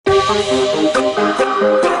tell you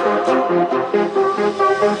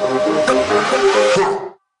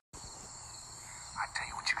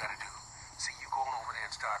what you gotta do. See, you going over there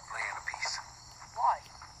and start playing a piece. Why?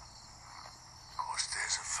 Of course,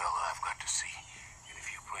 there's a fella I've got to see. And if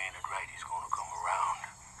you're playing it right, he's gonna come around.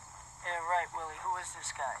 Yeah, right, Willie. Who is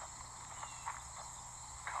this guy?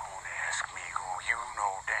 Don't ask me who. You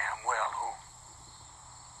know damn well who.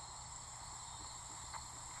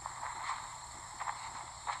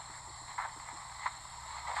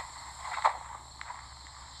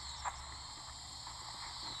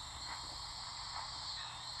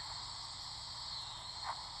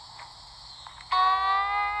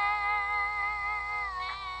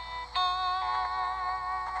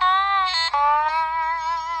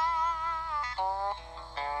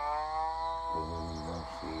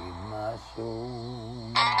 Keep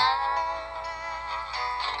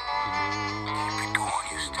it going.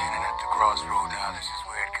 You're standing at the crossroad now. This is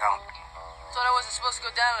where it counts. Thought I wasn't supposed to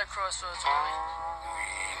go down at the crossroads, Willie. We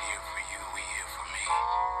ain't here for you. We here for me.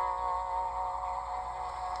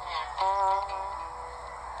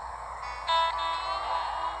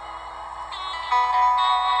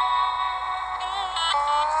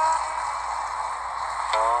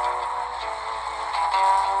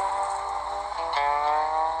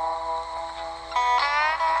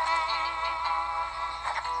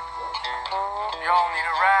 Y'all need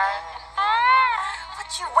a ride? What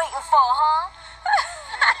you waiting for, huh?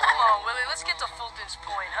 Come on, Willie. Let's get to Fulton's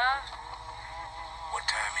Point, huh? What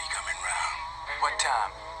time he coming round? What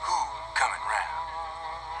time? Who coming round?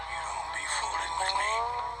 You don't be fooling with me.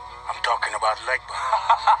 I'm talking about Legba.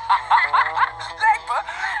 Legba?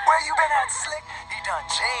 Where you been at, Slick? He done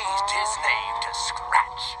changed his name to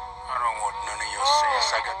Scratch. I don't want none of your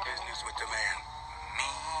sass. I got business with the man.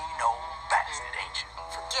 Mean old bastard, ain't you?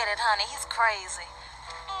 Forget it, honey. He's crazy.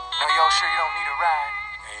 Now, y'all sure you don't need a ride?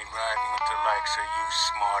 Ain't riding with the likes of you,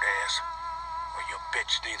 smart ass. Or your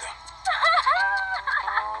bitch, neither.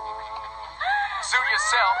 Suit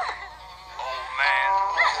yourself, old man.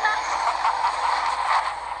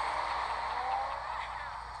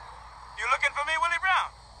 You looking for me, Willie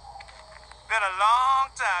Brown? Been a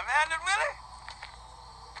long time, hasn't it, Willie?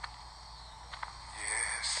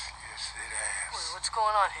 Yes, it has. Willie, what's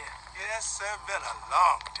going on here? Yes, sir, been a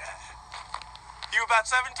long time. You were about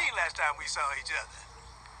 17 last time we saw each other.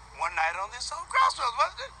 One night on this old crossroads,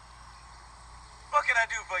 wasn't it? What can I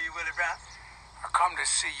do for you, Willie Brown? I come to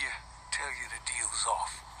see you, tell you the deal's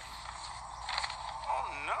off.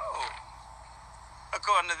 Oh, no.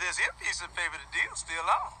 According to this here piece of paper, the deal's still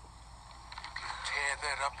on. Tear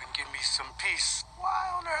that up and give me some peace.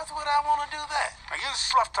 Why on earth would I want to do that? Now, you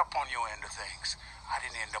sloughed up on your end of things. I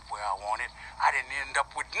didn't end up where I wanted. I didn't end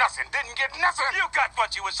up with nothing. Didn't get nothing. You got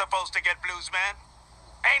what you were supposed to get, Blues Man.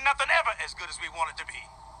 Ain't nothing ever as good as we want it to be.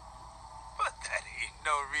 But that ain't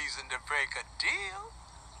no reason to break a deal.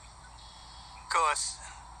 Of course,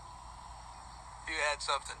 you had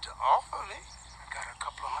something to offer me. I got a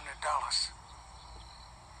couple of $100.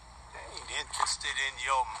 Ain't interested in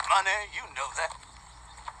your money, you know that.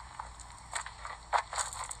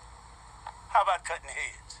 How about cutting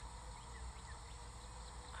heads?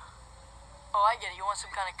 Oh, I get it. You want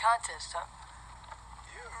some kind of contest, huh?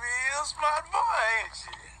 You're a real smart boy, ain't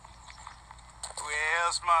you?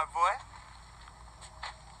 Well, smart boy,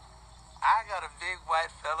 I got a big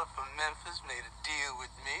white fella from Memphis made a deal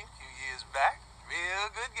with me a few years back.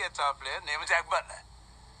 Real good guitar player, named Jack Butler.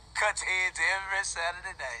 Cuts heads every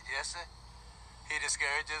Saturday night, yes, sir. He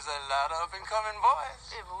discourages a lot of up-and-coming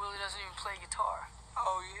boys. Yeah, but Willie doesn't even play guitar.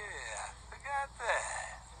 Oh, yeah, forgot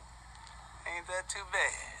that. Ain't that too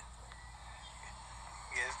bad?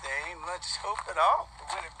 Guess there ain't much hope at all for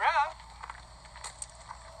Willie Brown.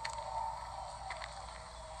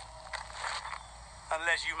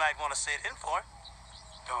 Unless you might want to sit in for him.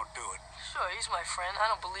 Don't do it. Sure, he's my friend.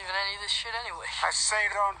 I don't believe in any of this shit anyway. I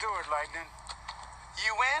say don't do it, Lightning.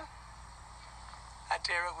 You win, I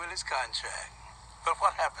tear up Willie's contract. But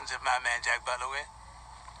what happens if my man Jack Butler wins?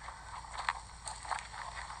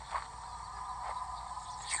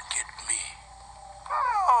 You get me. I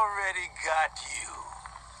already got you.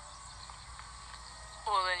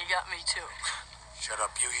 Well, then you got me, too. Shut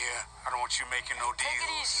up, you hear? I don't want you making no deals. Take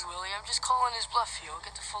it easy, Willie. I'm just calling his bluff here. We'll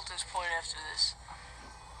get to Fulton's Point after this.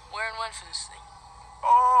 Where and when for this thing?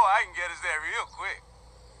 Oh, I can get us there real quick.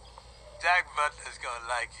 Jack Butler's gonna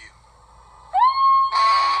like you.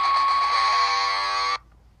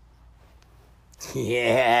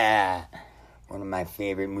 Yeah, one of my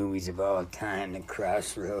favorite movies of all time, The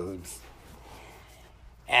Crossroads.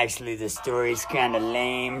 Actually, the story's kind of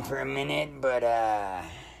lame for a minute, but,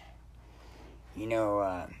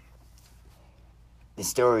 the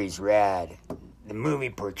story's rad. The movie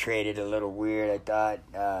portrayed it a little weird, I thought.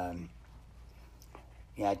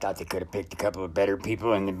 I thought they could have picked a couple of better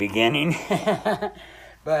people in the beginning.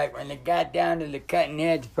 But when they got down to the cutting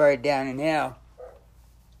edge part down in hell,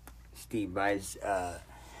 Steve Vai's,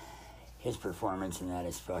 his performance in that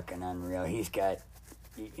is fucking unreal. He's got,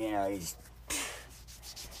 he's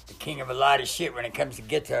the king of a lot of shit when it comes to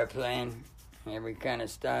guitar playing, every kind of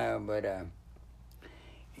style. But,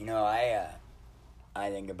 I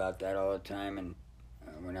think about that all the time. And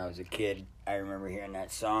when I was a kid, I remember hearing that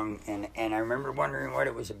song, and I remember wondering what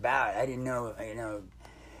it was about. I didn't know, I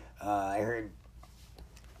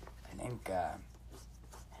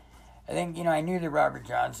think, I knew the Robert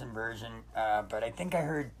Johnson version, but I think I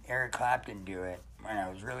heard Eric Clapton do it when I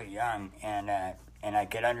was really young, and I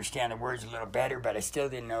could understand the words a little better, but I still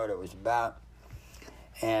didn't know what it was about.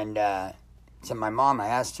 And so my mom, I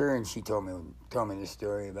asked her, and she told me the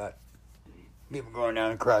story about people going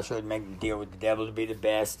down the crossroads, making a deal with the devil to be the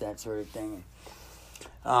best, that sort of thing.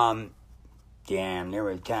 Damn, there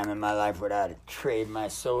was a time in my where I'd have traded my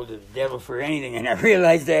soul to the devil for anything, and I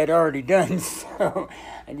realized I had already done so.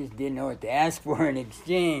 I just didn't know what to ask for in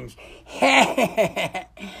exchange. How's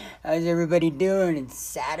everybody doing? It's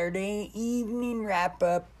Saturday evening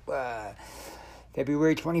wrap-up,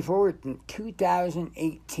 February 24th,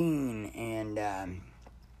 2018, and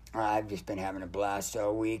I've just been having a blast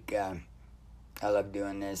all week. I love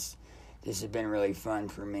doing this. This has been really fun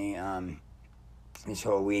for me. This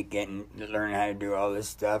whole week, getting to learn how to do all this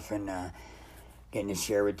stuff, and getting to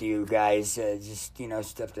share with you guys just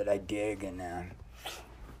stuff that I dig, and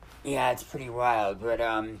it's pretty wild. But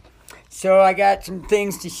so I got some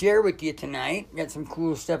things to share with you tonight. Got some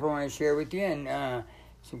cool stuff I want to share with you, and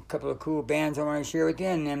some couple of cool bands I want to share with you,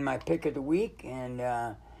 and then my pick of the week, and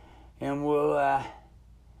we'll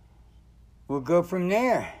go from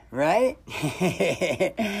there, right?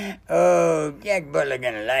 Oh, Jack Butler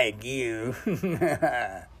gonna like you.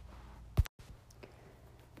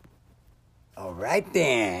 All right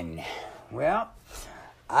then. Well,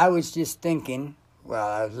 I was just thinking while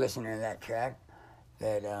I was listening to that track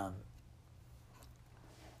that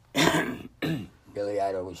Billy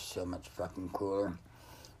Idol was so much fucking cooler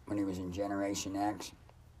when he was in Generation X.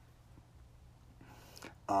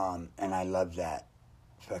 And I love that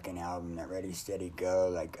fucking album, that Ready Steady Go.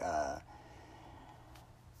 Like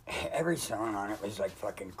every song on it was like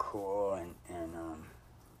fucking cool, and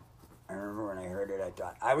I remember when I heard it, I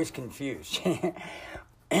thought I was confused. when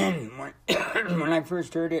I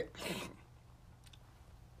first heard it,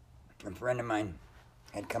 a friend of mine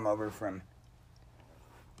had come over from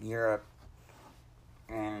Europe,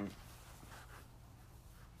 and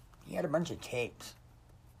he had a bunch of tapes.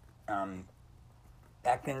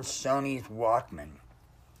 Back then, Sony's Walkman.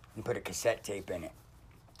 He put a cassette tape in it,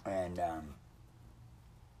 and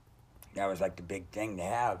that was like the big thing to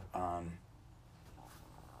have.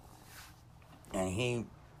 And he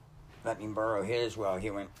let me borrow his while he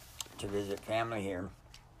went to visit family here,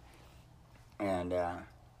 and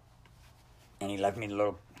he left me the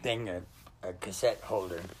little thing, a cassette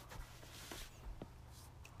holder,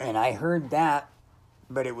 and I heard that,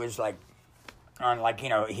 but it was like on, like, he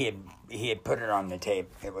had put it on the tape.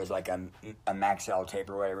 It was like a Maxell tape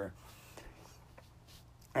or whatever.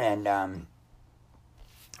 And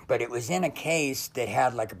but it was in a case that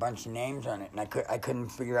had like a bunch of names on it, and I couldn't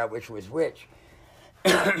figure out which was which.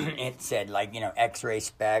 It said, like, X-Ray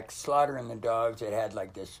Specs, Slaughter and the Dogs. It had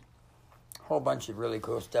like this whole bunch of really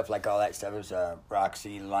cool stuff, like all that stuff. It was a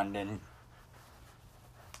Roxy London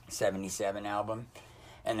 77 album,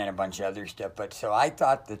 and then a bunch of other stuff. But so I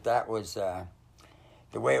thought that was the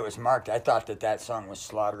way it was marked. I thought that song was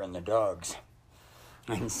Slaughter and the Dogs.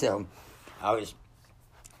 And so I was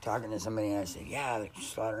talking to somebody, and I said, yeah,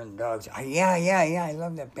 Slaughter and the Dogs. Yeah, I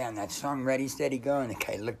love that band. That song, Ready, Steady, Go. And the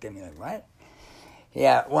guy looked at me like, what?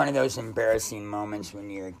 Yeah, one of those embarrassing moments when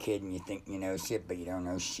you're a kid and you think you know shit, but you don't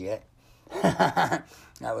know shit. That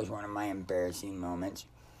was one of my embarrassing moments.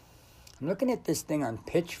 I'm looking at this thing on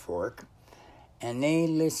Pitchfork, and they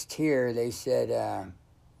list here, they said,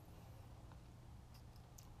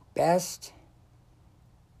 best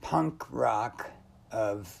punk rock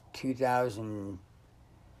of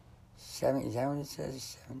 2007. Is that what it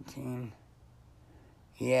says? 17?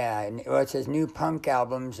 Yeah, well, it says new punk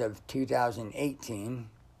albums of 2018.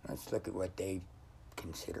 Let's look at what they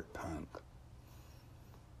consider punk.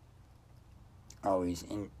 Always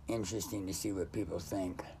interesting to see what people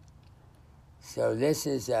think. So this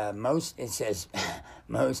is it says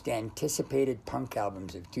most anticipated punk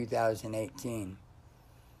albums of 2018.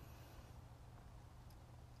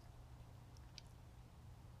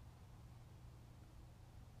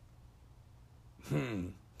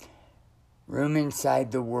 Room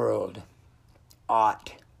Inside the World.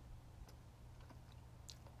 Ought.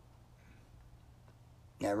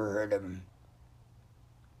 Never heard of him.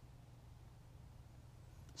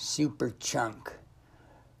 Superchunk.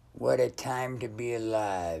 What a time to be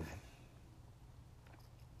alive.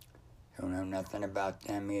 Don't know nothing about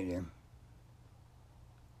them either.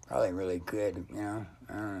 Probably really good, you know?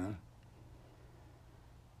 I don't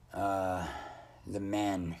know. The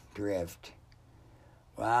Men Drift.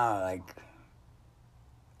 Wow, like,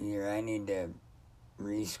 either I need to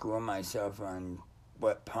reschool myself on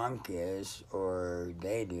what punk is, or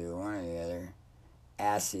they do, one or the other.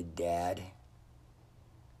 Acid Dad.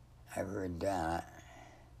 I've heard that.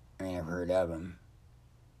 I mean, I've heard of them.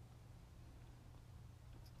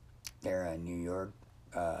 They're a New York,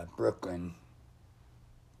 Brooklyn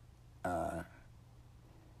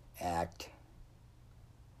act.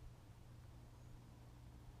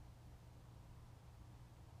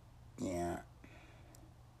 Yeah.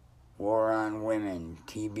 War on Women,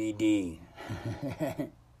 TBD.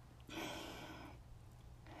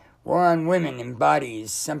 War on Women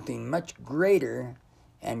embodies something much greater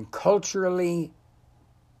and culturally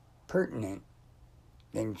pertinent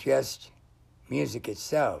than just music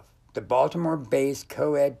itself. The Baltimore-based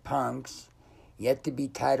co-ed punks, yet to be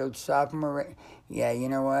titled sophomore... Yeah, you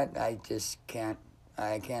know what? I can't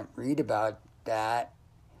read about that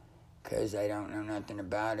because I don't know nothing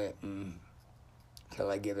about it until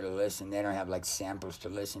I give it a listen. They don't have, like, samples to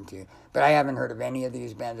listen to. But I haven't heard of any of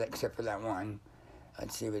these bands except for that one.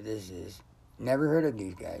 Let's see what this is. Never heard of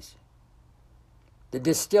these guys. The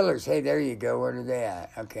Distillers. Hey, there you go. Where are they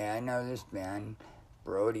at? Okay, I know this band.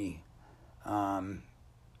 Brody. The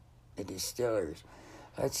Distillers.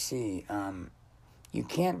 Let's see. You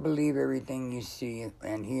can't believe everything you see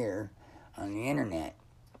and hear on the internet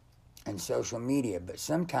and social media, but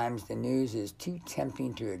sometimes the news is too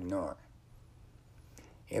tempting to ignore.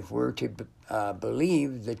 If we're to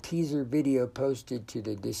believe the teaser video posted to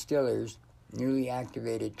the Distillers' newly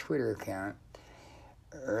activated Twitter account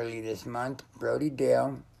early this month, Brody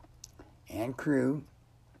Dale and crew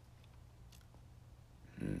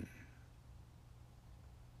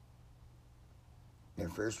their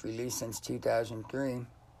first release since 2003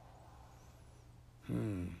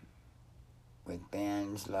 with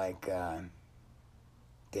bands like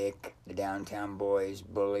Thick, the Downtown Boys,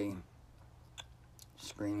 Bully,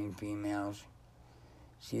 Screaming Females.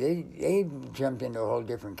 See, they jumped into a whole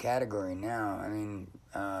different category now. I mean,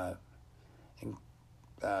 when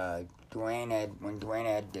Dwayne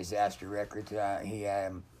had Disaster Records, he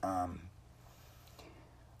had, I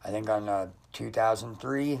think on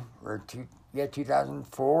 2003 or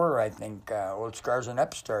 2004, I think, Old Scars and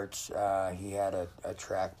Upstarts, he had a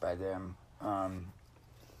track by them on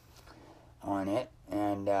it,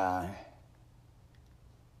 and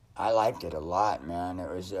I liked it a lot, man. It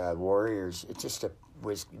was Warriors. It just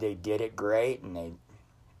they did it great, and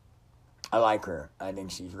I like her. I think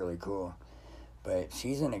she's really cool. But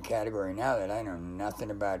she's in a category now that I know nothing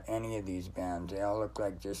about any of these bands. They all look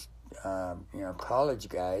like just, college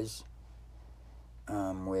guys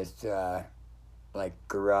with, like,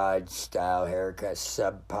 garage-style haircuts,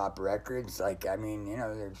 sub-pop records. Like, I mean,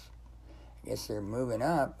 I guess they're moving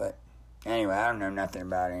up. But anyway, I don't know nothing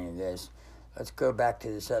about any of this. Let's go back to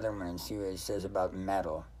this other one and see what it says about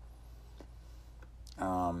metal.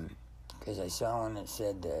 Because I saw one that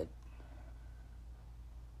said that,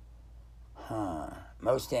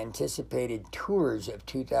 most anticipated tours of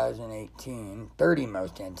 2018, 30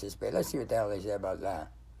 most anticipated. Let's see what the hell they say about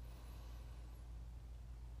that.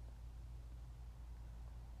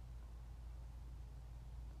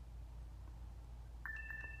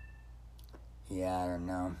 Yeah, I don't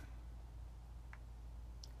know.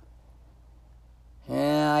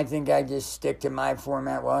 Yeah, I think I just stick to my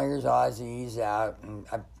format. Well, here's Ozzy, he's out. And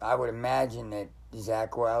I would imagine that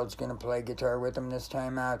Zakk Wylde's going to play guitar with him this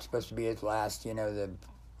time out. It's supposed to be his last, the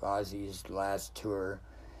Ozzy's last tour.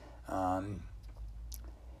 Longtime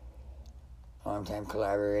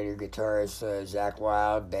collaborator, guitarist, Zakk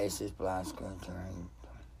Wylde, bassist, Blasco.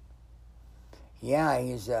 Yeah,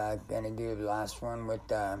 he's going to do the last one with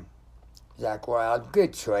Zakk Wylde.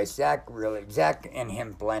 Good choice. Zakk and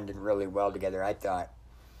him blended really well together, I thought.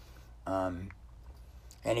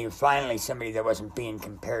 And he was finally somebody that wasn't being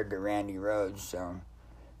compared to Randy Rhoads, so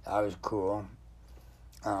that was cool.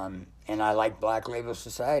 And I like Black Label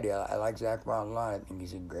Society. I like Zakk Wylde a lot. I think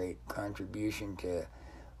he's a great contribution to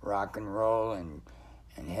rock and roll and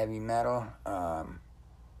heavy metal.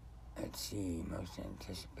 Let's see, most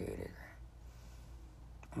anticipated.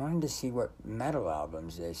 I wanted to see what metal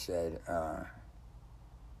albums they said.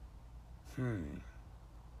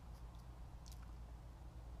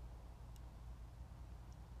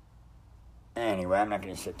 Anyway, I'm not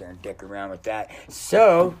going to sit there and dick around with that.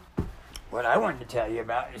 So, what I wanted to tell you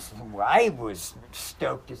about is what I was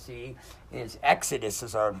stoked to see is Exodus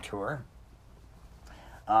is on tour.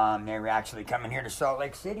 They were actually coming here to Salt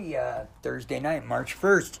Lake City Thursday night, March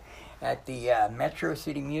 1st, at the Metro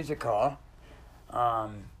City Music Hall.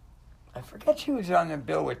 I forget who was on the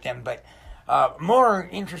bill with them, but more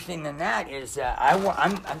interesting than that is I'm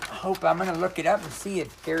going to look it up and see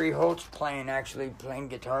if Gary Holt's playing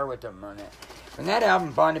guitar with them on it. When that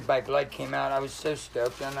album, Bonded by Blood, came out, I was so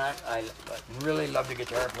stoked on that. I really love the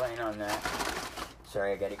guitar playing on that.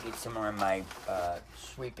 Sorry, I got to eat some more of my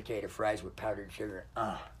sweet potato fries with powdered sugar.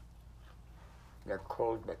 They're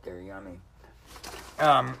cold, but they're yummy.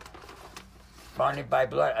 Bonded by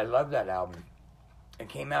Blood, I love that album. It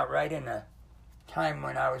came out right in a time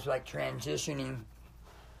when I was like transitioning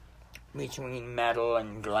between metal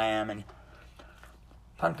and glam, and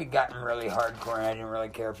punk had gotten really hardcore and I didn't really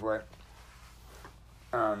care for it.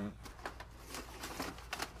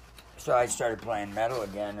 So I started playing metal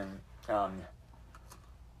again, and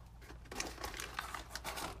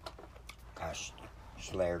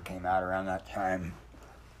Slayer came out around that time.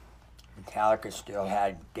 Metallica still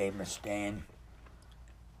had Dave Mustaine.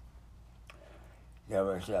 There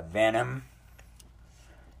was Venom,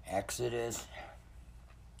 Exodus,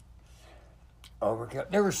 Overkill.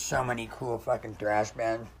 There were so many cool fucking thrash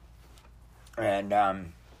bands. And,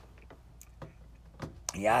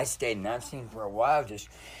 yeah, I stayed in that scene for a while.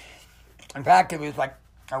 In fact, it was like,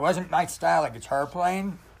 it wasn't my style of guitar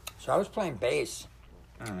playing, so I was playing bass.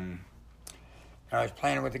 I was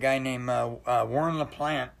playing with a guy named Warren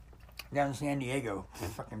LaPlante down in San Diego.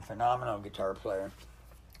 Fucking phenomenal guitar player.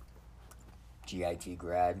 GIT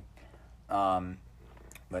grad.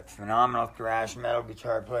 But phenomenal thrash metal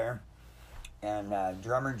guitar player. And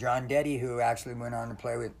drummer John Deddy, who actually went on to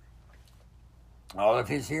play with all of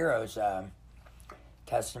his heroes.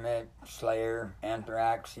 Testament, Slayer,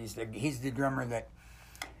 Anthrax. He's the drummer that,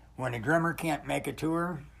 when a drummer can't make a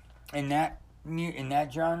tour in that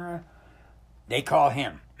genre, they call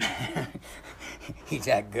him. He's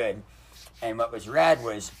that good. And what was rad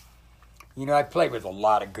was, I played with a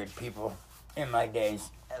lot of good people in my days,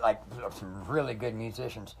 like some really good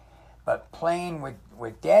musicians. But playing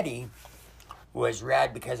with Deddy was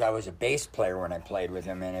rad because I was a bass player when I played with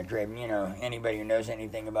him. And anybody who knows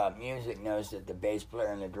anything about music knows that the bass player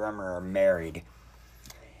and the drummer are married.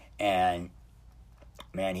 And,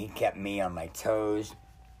 man, he kept me on my toes.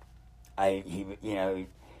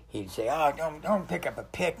 He'd say, "Oh, don't pick up a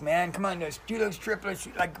pick, man. Come on, do those triplets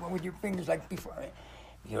like with your fingers like before."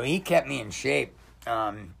 He kept me in shape,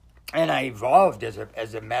 and I evolved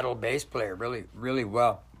as a metal bass player really, really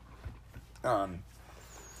well.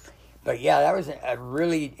 But yeah, that was a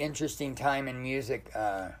really interesting time in music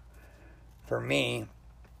for me,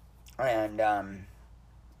 and I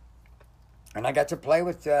got to play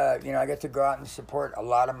with I got to go out and support a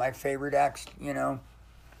lot of my favorite acts,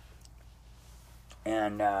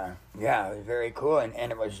 And, yeah, it was very cool. And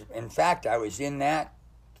it was, in fact, I was in that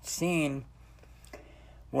scene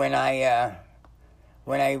when I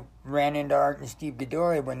ran into Art and Steve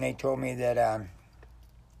Godoy when they told me that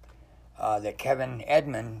that Kevin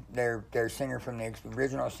Edmond, their singer from the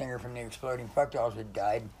original singer from the Exploding Fuck Dolls, had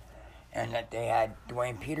died, and that they had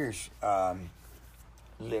Dwayne Peters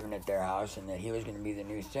living at their house, and that he was going to be the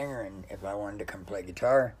new singer, and if I wanted to come play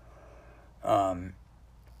guitar. I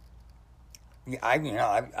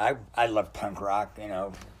love punk rock,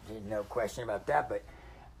 there's no question about that, but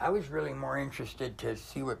I was really more interested to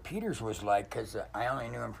see what Peters was like, because I only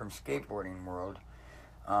knew him from skateboarding world.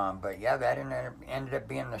 But yeah, that ended up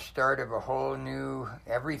being the start of a whole new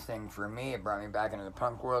everything for me. It brought me back into the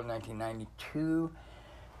punk world. 1992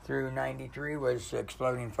 through 93 was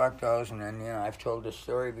Exploding Fuck Dolls, and then, I've told this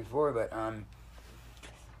story before, but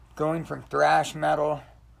going from thrash metal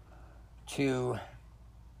to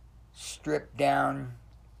stripped down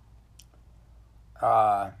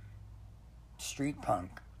street punk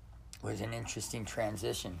was an interesting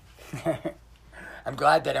transition. I'm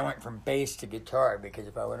glad that I went from bass to guitar, because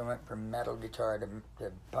if I would have went from metal guitar to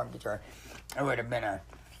punk guitar, it would have been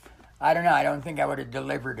I don't think I would have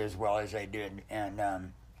delivered as well as I did. And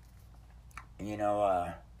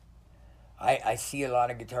I see a lot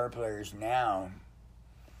of guitar players now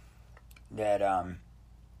that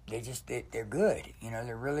they're good.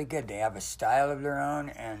 They're really good. They have a style of their own,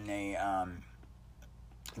 and they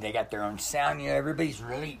got their own sound. Everybody's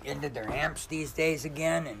really into their amps these days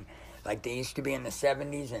again, and like they used to be in the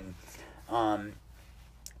 70s, and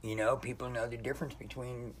people know the difference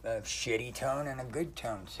between a shitty tone and a good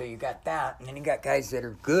tone. So you got that, and then you got guys that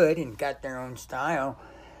are good and got their own style.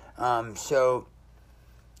 So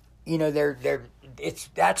you know,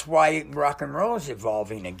 that's why rock and roll is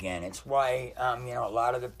evolving again. It's why, you know, a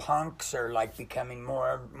lot of the punks are like becoming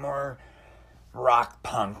more rock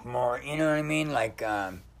punk, more, you know what I mean? Like,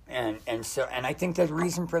 and I think the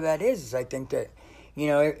reason for that is I think that, you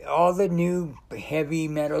know, all the new heavy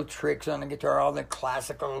metal tricks on the guitar, all the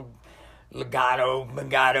classical legato,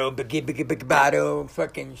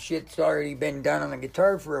 fucking shit's already been done on the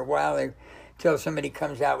guitar for a while. Until somebody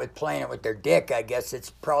comes out with playing it with their dick, I guess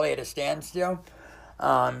it's probably at a standstill.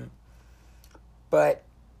 But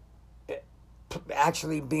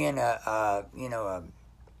actually being a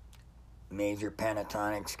major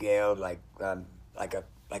pentatonic scale, like a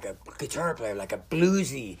guitar player, like a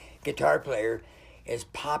bluesy guitar player, is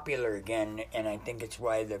popular again, and I think it's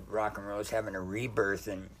why the rock and roll is having a rebirth,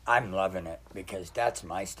 and I'm loving it because that's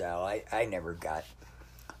my style. I never got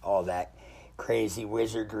all that crazy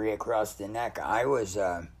wizardry across the neck. I was,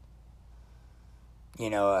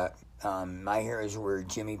 my heroes were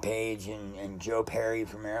Jimmy Page and Joe Perry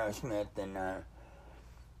from Aerosmith, and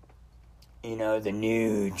the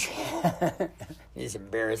Nuge. As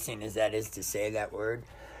embarrassing as that is to say that word.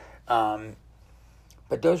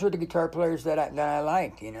 But those were the guitar players that I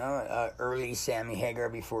liked, you know. Early Sammy Hagar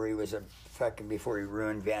before he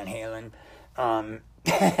ruined Van Halen.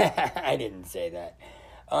 I didn't say that.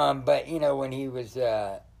 But, you know, when he was,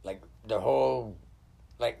 like, the whole,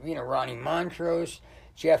 like, you know, Ronnie Montrose,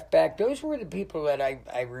 Jeff Beck, those were the people that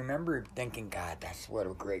I remember thinking, God, that's what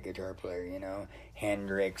a great guitar player, you know.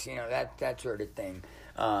 Hendrix, you know, that sort of thing.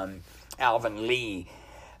 Alvin Lee.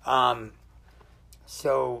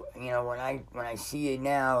 So, you know, when I see it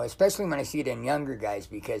now, especially when I see it in younger guys,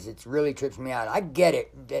 because it really trips me out. I get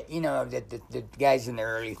it that, you know, that the guys in their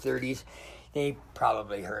early 30s, they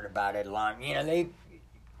probably heard about it long, you know,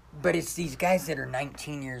 but it's these guys that are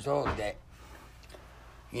 19 years old that,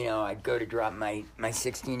 you know, I'd go to drop my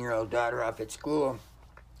 16-year-old daughter off at school,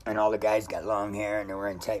 and all the guys got long hair and they're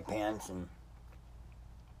wearing tight pants and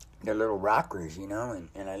they're little rockers, you know,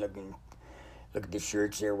 and I look at the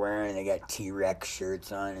shirts they're wearing. They got T-Rex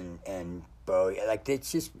shirts on and Bowie. Like,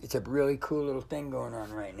 it's a really cool little thing going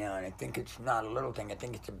on right now. And I think it's not a little thing. I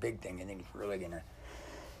think it's a big thing. I think it's really going to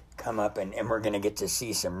come up. And we're going to get to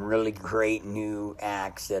see some really great new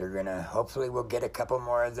acts that are going to, hopefully we'll get a couple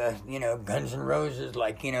more of the, you know, Guns N' Roses,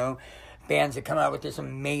 like, you know, bands that come out with this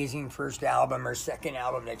amazing first album or second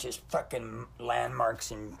album that just fucking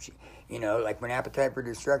landmarks. And, you know, like when Appetite for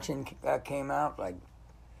Destruction came out, like,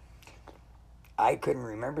 I couldn't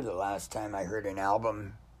remember the last time I heard an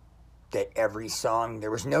album that every song, there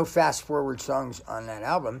was no fast forward songs on that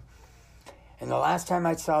album. And the last time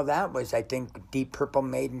I saw that was, I think, Deep Purple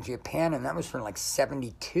Made in Japan, and that was from like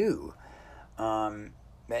 72.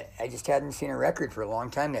 But I just hadn't seen a record for a long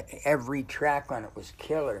time that every track on it was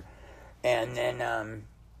killer. And then,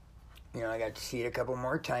 you know, I got to see it a couple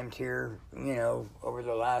more times here, you know, over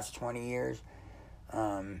the last 20 years.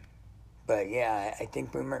 But yeah, I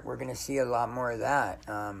think we're going to see a lot more of that.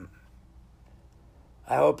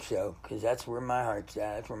 I hope so, because that's where my heart's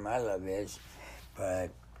at. That's where my love is.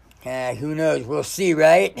 But who knows? We'll see,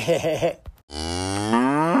 right?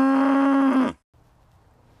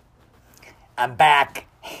 I'm back.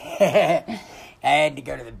 I had to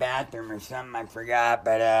go to the bathroom or something. I forgot.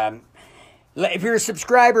 But if you're a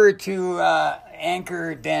subscriber to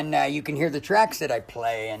Anchor, then you can hear the tracks that I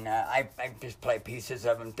play, and I just play pieces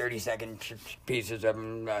of them, 30-second pieces of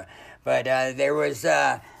them. But there was,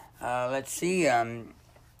 let's see,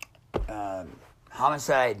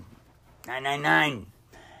 Homicide 999,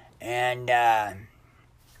 and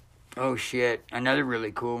oh shit, another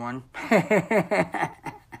really cool one.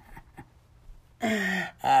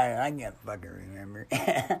 I can't fucking remember.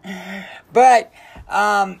 But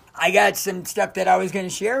I got some stuff that I was going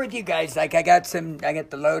to share with you guys. Like I got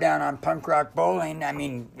the lowdown on punk rock bowling. I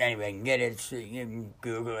mean, anyway, you can get it, so you can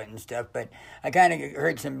Google it and stuff. But I kind of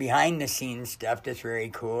heard some behind the scenes stuff that's very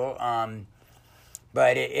cool.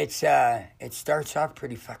 But it starts off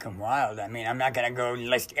pretty fucking wild. I mean, I'm not going to go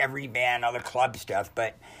list every band, all the club stuff,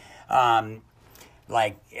 but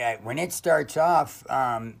when it starts off,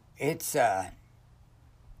 it's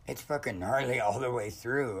fucking gnarly all the way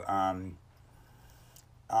through. In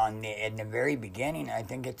the very beginning, I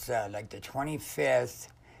think it's like the 25th.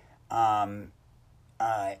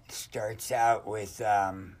 Starts out with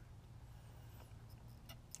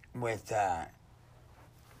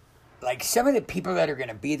like some of the people that are going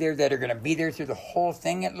to be there through the whole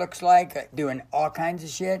thing. It looks like doing all kinds of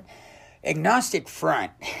shit. Agnostic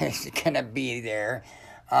Front is going to be there.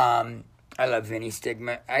 I love Vinny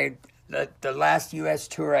Stigma. The last U.S.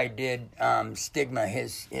 tour I did, Stigma,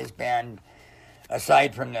 his band,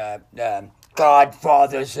 aside from the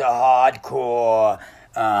Godfathers of Hardcore.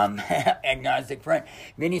 Agnostic Front.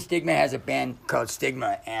 Vinny Stigma has a band called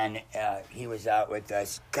Stigma, and he was out with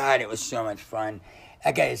us. God, it was so much fun.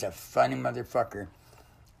 That guy is a funny motherfucker.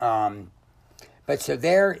 But so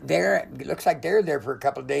it looks like they're there for a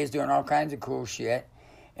couple of days doing all kinds of cool shit.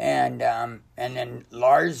 And then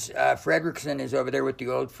Lars Fredrickson is over there with the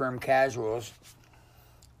Old Firm Casuals.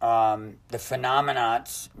 The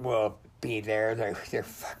Phenomenauts will be there. They're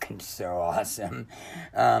fucking so awesome.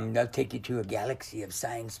 They'll take you to a galaxy of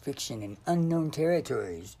science fiction and unknown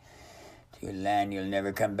territories, to a land you'll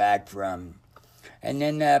never come back from. And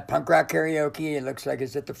then punk rock karaoke, it looks like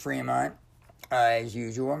it's at the Fremont, as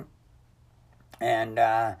usual. And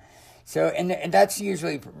and that's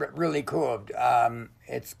usually really cool.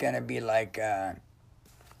 It's gonna be like the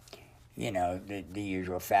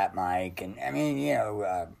usual Fat Mike, and I mean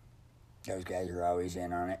those guys are always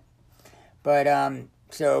in on it. But,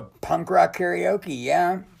 so punk rock karaoke,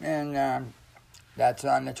 yeah, and that's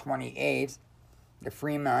on the 28th, the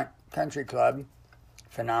Fremont Country Club.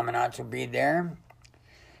 Phenomenauts will be there.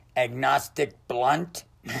 Agnostic Blunt.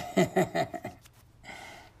 Yeah,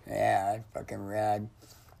 that's fucking rad.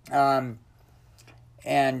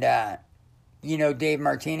 Dave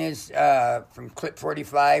Martinez from Clip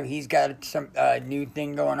 45, he's got some new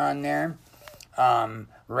thing going on there.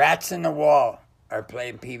 Rats in the Wall are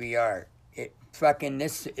playing PBR.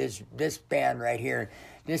 This band right here.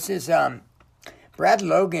 This is Brad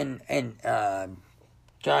Logan and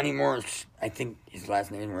Johnny Morse, I think his last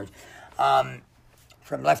name is Morse,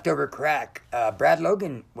 from Leftover Crack. Brad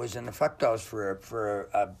Logan was in the Fuck Dolls for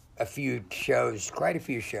a few shows, quite a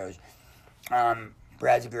few shows.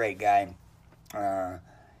 Brad's a great guy.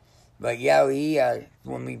 But yeah, he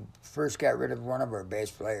when we first got rid of one of our bass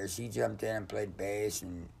players, he jumped in and played bass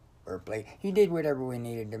he did whatever we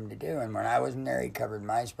needed him to do, and when I wasn't there, he covered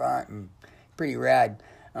my spot, and pretty rad.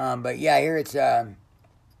 But yeah, here it's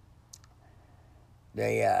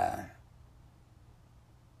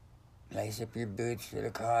lace up your boots for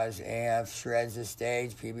the cause. AF shreds the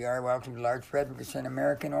stage. PBR, welcome to Lars Fredrickson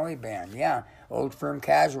American Oi Band. Yeah, Old Firm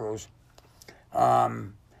Casuals.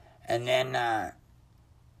 And then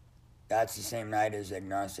that's the same night as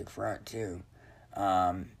Agnostic Front too.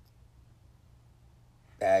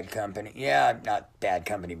 Bad Company. Yeah, not Bad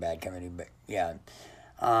Company, but yeah.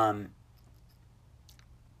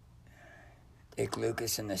 Dick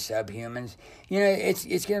Lucas and the Subhumans.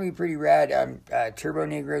 It's going to be pretty rad. Turbo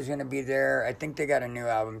Negro's going to be there. I think they got a new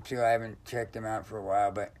album, too. I haven't checked them out for a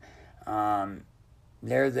while, but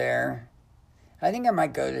they're there. I think I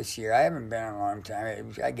might go this year. I haven't been in a long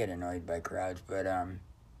time. I get annoyed by crowds, but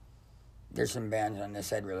there's some bands on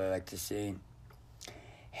this I'd really like to see.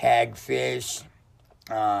 Hagfish.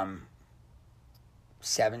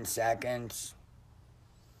 7 Seconds.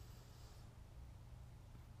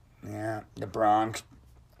 Yeah, the Bronx.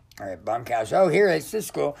 All right, Bunkhouse. Oh, here, this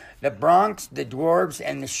is cool. The Bronx, the Dwarves,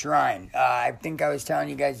 and the Shrine. I think I was telling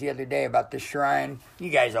you guys the other day about the Shrine. You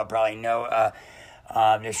guys all probably know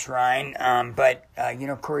the Shrine. But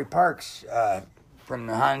Corey Parks from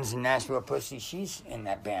the Huns and Nashville Pussy, she's in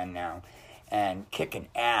that band now. And kicking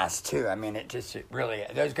ass, too. I mean, it really,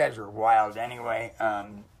 those guys are wild anyway,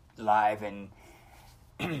 live, and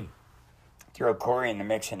throw Corey in the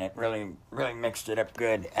mix, and it really, really mixed it up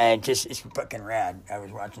good. And it's fucking rad. I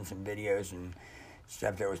was watching some videos and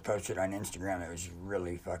stuff that was posted on Instagram. It was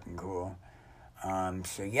really fucking cool.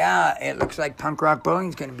 So, yeah, it looks like punk rock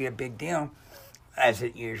bowling's going to be a big deal, as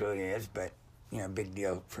it usually is, but, big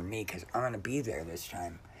deal for me, because I'm going to be there this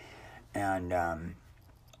time. And,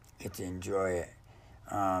 get to enjoy it.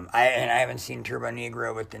 I haven't seen Turbo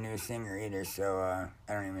Negro with the new singer either, so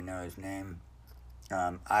I don't even know his name.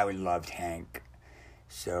 I would loved Hank,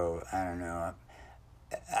 so I don't know.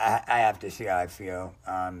 I have to see how I feel.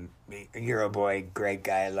 Euro Boy, great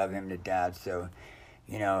guy. I love him to death. So,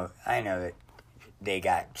 I know that they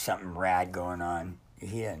got something rad going on.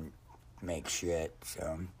 He doesn't make shit,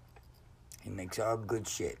 so he makes all good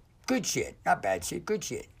shit. Good shit, not bad shit. Good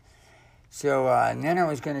shit. So, and then I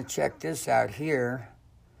was going to check this out here,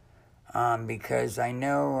 because I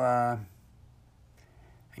know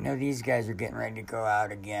these guys are getting ready to go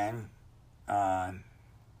out again. Let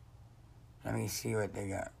me see what they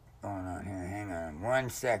got going on here. Hang on 1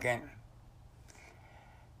 second.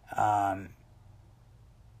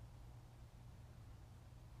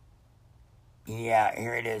 Yeah,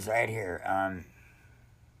 here it is right here.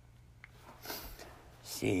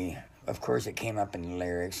 See. Of course, it came up in the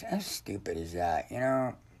lyrics. How stupid is that?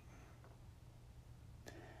 I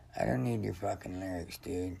don't need your fucking lyrics,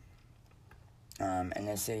 dude. And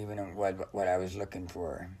that's even what I was looking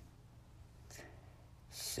for.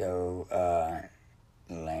 so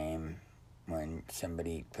lame when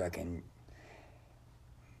somebody fucking,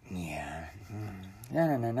 yeah.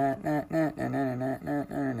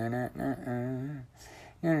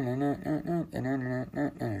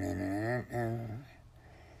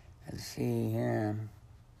 Let's see here.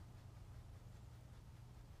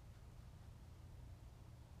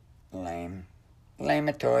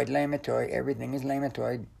 Lamatoid. Everything is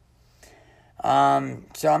lamatoid.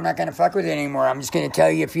 So I'm not going to fuck with it anymore. I'm just going to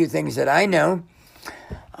tell you a few things that I know.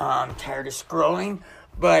 I'm tired of scrolling.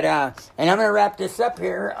 But, and I'm going to wrap this up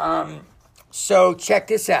here. So check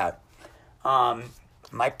this out.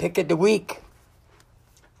 My pick of the week.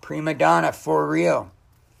 Prima Donna, For Real.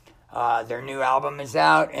 Their new album is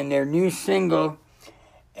out, and their new single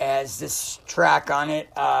has this track on it.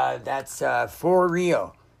 That's For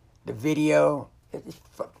Real. The video.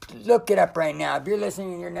 Look it up right now. If you're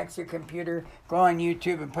listening, you're next to your computer, go on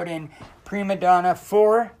YouTube and put in Prima Donna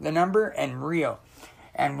 4, the number, and Real.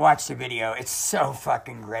 And watch the video. It's so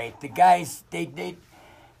fucking great. The guys, they do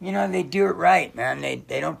it right, man.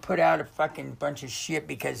 They don't put out a fucking bunch of shit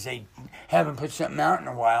because they haven't put something out in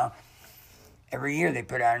a while. Every year they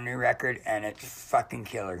put out a new record, and it's fucking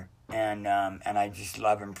killer. And I just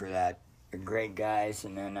love them for that. They're great guys.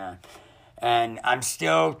 And then, and I'm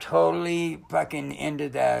still totally fucking into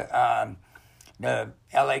the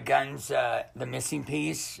LA Guns, The Missing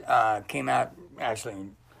Piece. Came out actually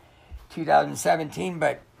in 2017,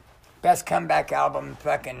 but best comeback album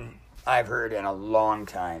fucking I've heard in a long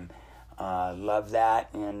time. Love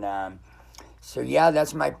that. And so yeah,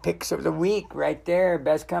 that's my picks of the week right there.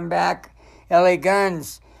 Best comeback, LA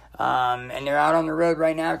Guns. And they're out on the road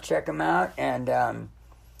right now. Check them out. And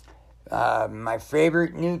my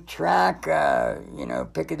favorite new track,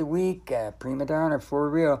 pick of the week, Prima Donna, For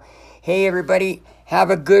Real. Hey everybody, have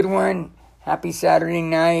a good one. Happy Saturday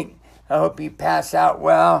night. I hope you pass out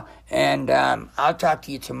well. And I'll talk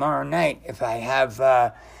to you tomorrow night if I have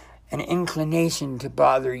an inclination to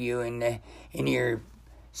bother you in your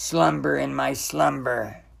slumber, in my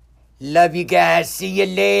slumber. Love you guys. See you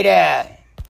later.